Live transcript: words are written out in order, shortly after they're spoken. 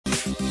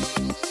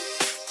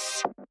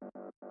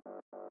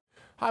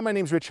Hi, my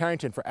name's Rich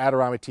Harrington for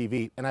Adorama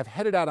TV, and I've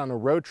headed out on a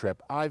road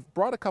trip. I've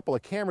brought a couple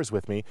of cameras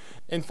with me.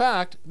 In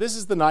fact, this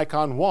is the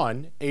Nikon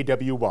One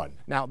AW1.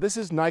 Now, this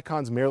is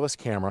Nikon's mirrorless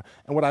camera,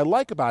 and what I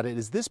like about it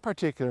is this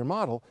particular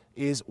model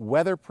is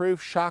weatherproof,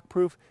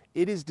 shockproof.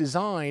 It is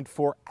designed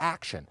for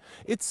action.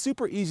 It's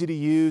super easy to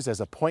use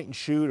as a point and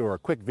shoot or a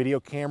quick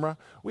video camera.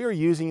 We are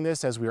using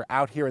this as we are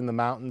out here in the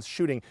mountains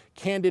shooting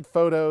candid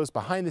photos,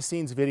 behind the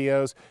scenes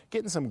videos,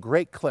 getting some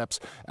great clips.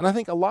 And I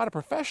think a lot of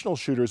professional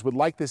shooters would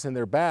like this in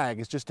their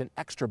bag as just an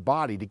extra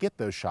body to get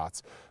those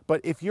shots.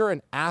 But if you're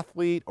an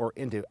athlete or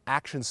into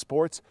action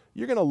sports,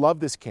 you're gonna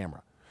love this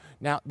camera.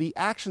 Now, the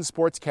action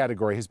sports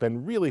category has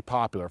been really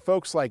popular.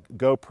 Folks like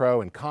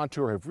GoPro and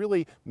Contour have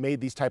really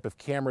made these type of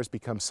cameras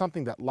become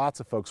something that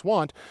lots of folks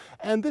want,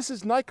 and this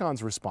is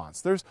Nikon's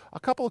response. There's a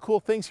couple of cool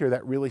things here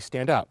that really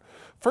stand out.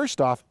 First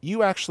off,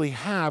 you actually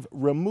have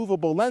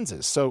removable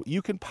lenses, so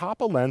you can pop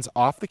a lens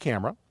off the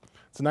camera.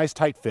 It's a nice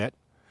tight fit,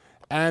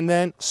 and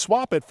then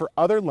swap it for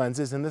other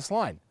lenses in this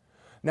line.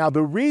 Now,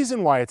 the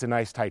reason why it's a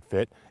nice tight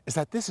fit is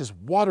that this is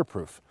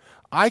waterproof.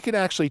 I could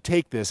actually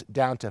take this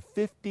down to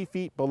 50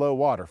 feet below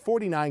water,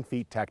 49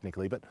 feet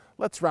technically, but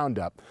let's round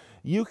up.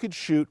 You could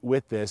shoot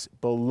with this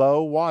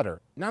below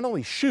water. Not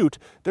only shoot,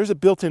 there's a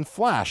built-in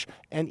flash,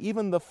 and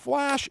even the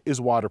flash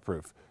is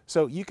waterproof.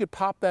 So you could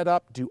pop that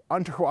up, do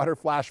underwater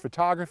flash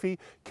photography,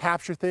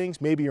 capture things.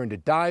 Maybe you're into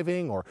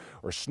diving or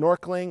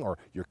snorkeling or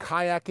you're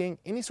kayaking,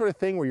 any sort of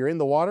thing where you're in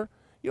the water.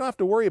 You don't have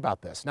to worry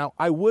about this. Now,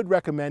 I would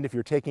recommend if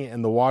you're taking it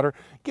in the water,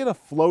 get a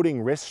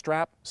floating wrist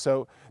strap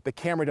so the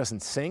camera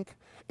doesn't sink.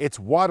 It's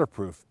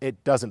waterproof,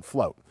 it doesn't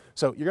float.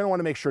 So you're gonna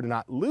wanna make sure to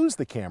not lose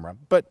the camera,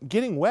 but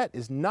getting wet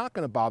is not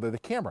gonna bother the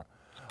camera.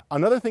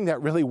 Another thing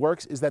that really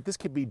works is that this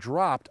could be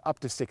dropped up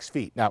to 6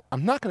 feet. Now,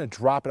 I'm not gonna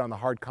drop it on the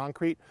hard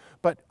concrete,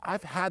 but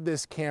I've had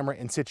this camera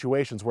in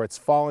situations where it's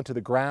fallen to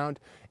the ground,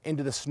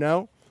 into the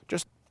snow,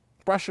 just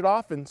brush it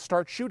off and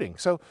start shooting.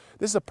 So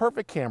this is a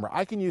perfect camera.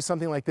 I can use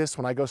something like this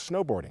when I go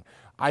snowboarding.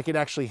 I could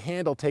actually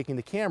handle taking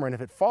the camera, and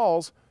if it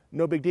falls,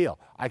 no big deal.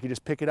 I could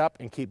just pick it up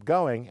and keep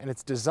going, and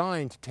it's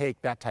designed to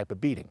take that type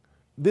of beating.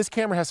 This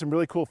camera has some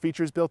really cool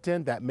features built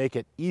in that make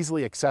it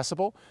easily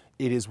accessible.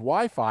 It is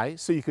Wi-Fi,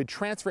 so you could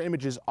transfer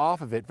images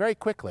off of it very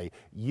quickly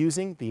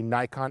using the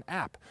Nikon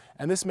app.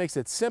 And this makes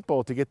it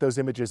simple to get those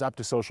images up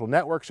to social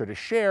networks or to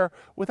share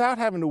without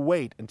having to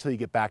wait until you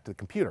get back to the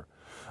computer.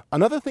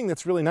 Another thing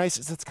that's really nice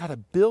is it's got a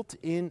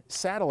built-in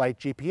satellite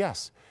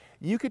GPS.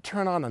 You could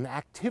turn on an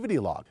activity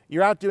log.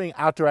 You're out doing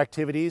outdoor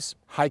activities,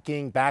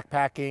 hiking,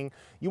 backpacking.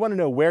 You want to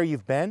know where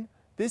you've been?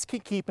 This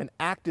can keep an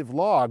active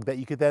log that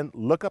you could then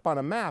look up on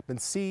a map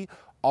and see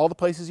all the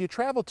places you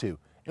travel to.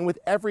 And with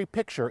every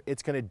picture,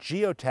 it's going to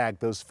geotag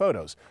those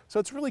photos. So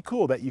it's really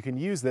cool that you can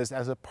use this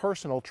as a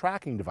personal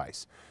tracking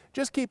device.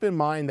 Just keep in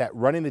mind that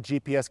running the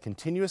GPS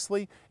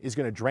continuously is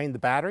going to drain the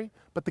battery.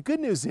 But the good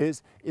news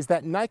is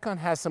that Nikon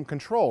has some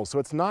controls, so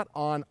it's not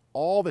on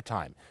all the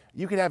time.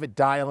 You could have it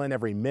dial in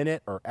every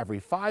minute or every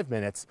 5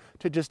 minutes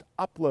to just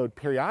upload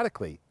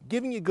periodically,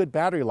 giving you good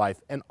battery life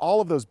and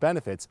all of those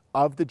benefits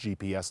of the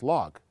GPS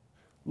log.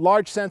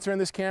 Large sensor in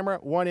this camera,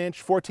 1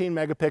 inch, 14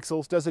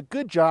 megapixels, does a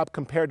good job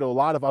compared to a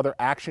lot of other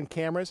action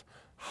cameras.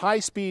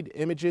 High-speed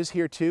images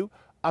here too,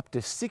 up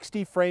to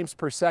 60 frames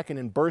per second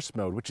in burst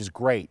mode, which is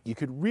great. You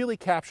could really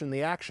capture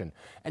the action,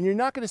 and you're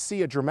not going to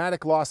see a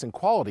dramatic loss in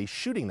quality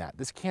shooting that.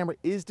 This camera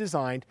is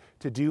designed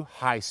to do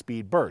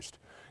high-speed burst.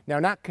 Now,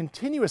 not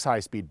continuous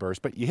high-speed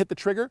burst, but you hit the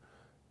trigger,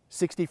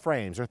 60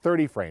 frames or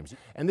 30 frames.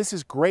 And this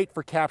is great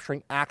for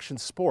capturing action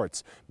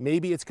sports.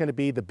 Maybe it's going to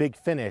be the big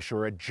finish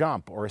or a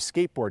jump or a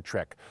skateboard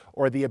trick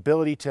or the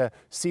ability to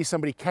see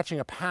somebody catching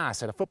a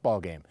pass at a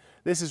football game.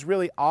 This is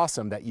really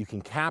awesome that you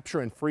can capture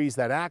and freeze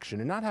that action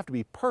and not have to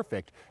be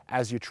perfect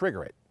as you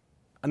trigger it.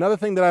 Another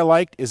thing that I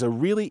liked is a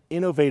really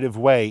innovative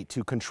way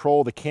to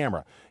control the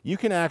camera. You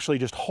can actually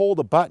just hold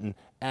a button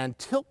and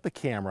tilt the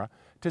camera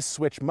to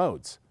switch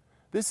modes.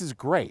 This is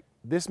great.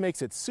 This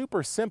makes it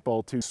super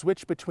simple to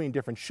switch between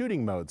different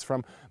shooting modes,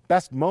 from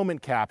best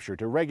moment capture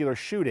to regular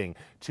shooting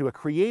to a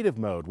creative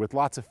mode with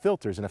lots of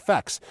filters and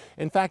effects.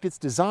 In fact, it's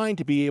designed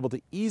to be able to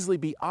easily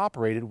be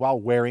operated while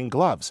wearing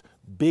gloves.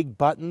 Big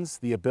buttons,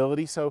 the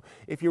ability, so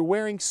if you're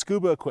wearing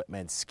scuba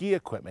equipment, ski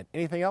equipment,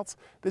 anything else,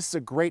 this is a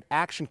great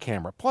action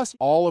camera. Plus,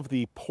 all of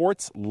the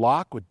ports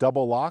lock with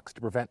double locks to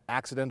prevent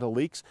accidental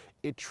leaks.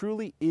 It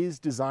truly is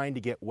designed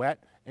to get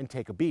wet and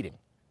take a beating.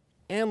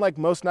 And like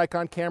most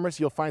Nikon cameras,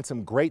 you'll find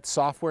some great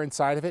software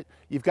inside of it.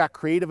 You've got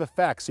creative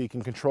effects, so you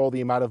can control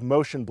the amount of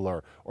motion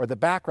blur or the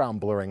background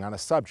blurring on a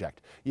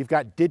subject. You've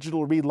got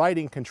digital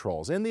relighting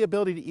controls and the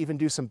ability to even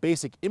do some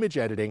basic image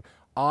editing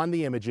on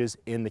the images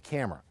in the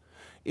camera.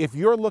 If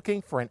you're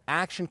looking for an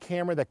action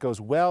camera that goes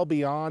well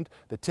beyond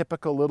the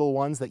typical little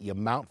ones that you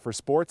mount for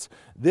sports,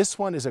 this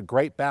one is a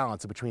great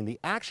balance between the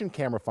action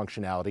camera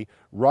functionality,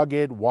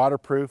 rugged,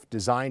 waterproof,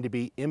 designed to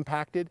be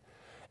impacted,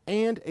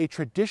 and a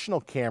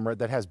traditional camera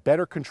that has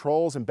better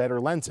controls and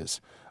better lenses.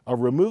 A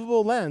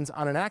removable lens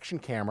on an action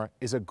camera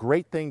is a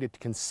great thing to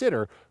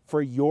consider for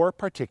your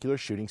particular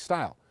shooting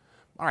style.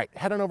 All right,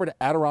 head on over to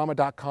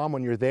Adorama.com.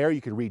 When you're there,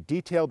 you can read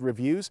detailed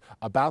reviews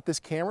about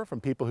this camera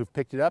from people who've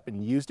picked it up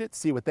and used it,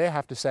 see what they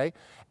have to say,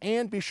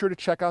 and be sure to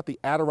check out the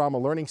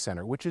Adorama Learning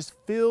Center, which is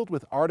filled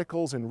with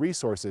articles and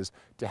resources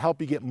to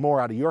help you get more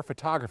out of your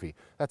photography.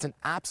 That's an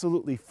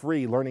absolutely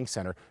free learning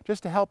center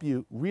just to help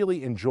you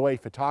really enjoy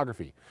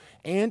photography.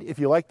 And if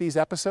you like these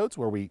episodes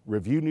where we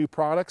review new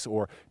products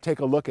or take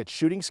a look at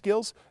shooting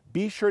skills,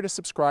 be sure to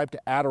subscribe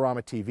to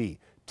Adorama TV.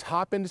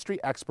 Top industry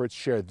experts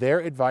share their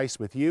advice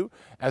with you,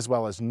 as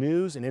well as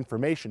news and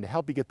information to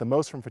help you get the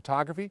most from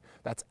photography.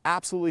 That's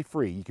absolutely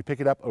free. You can pick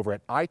it up over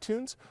at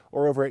iTunes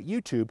or over at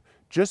YouTube.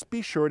 Just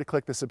be sure to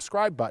click the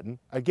subscribe button.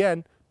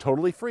 Again,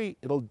 totally free.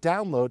 It'll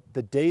download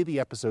the day the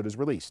episode is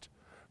released.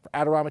 For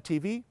Adorama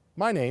TV,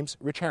 my name's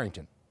Rich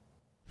Harrington.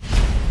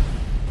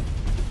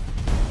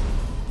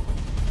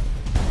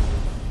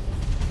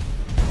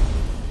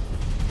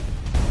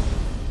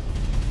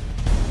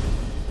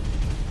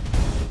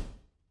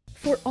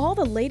 For all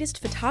the latest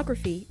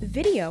photography,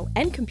 video,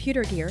 and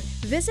computer gear,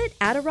 visit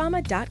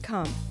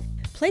Adorama.com.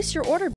 Place your order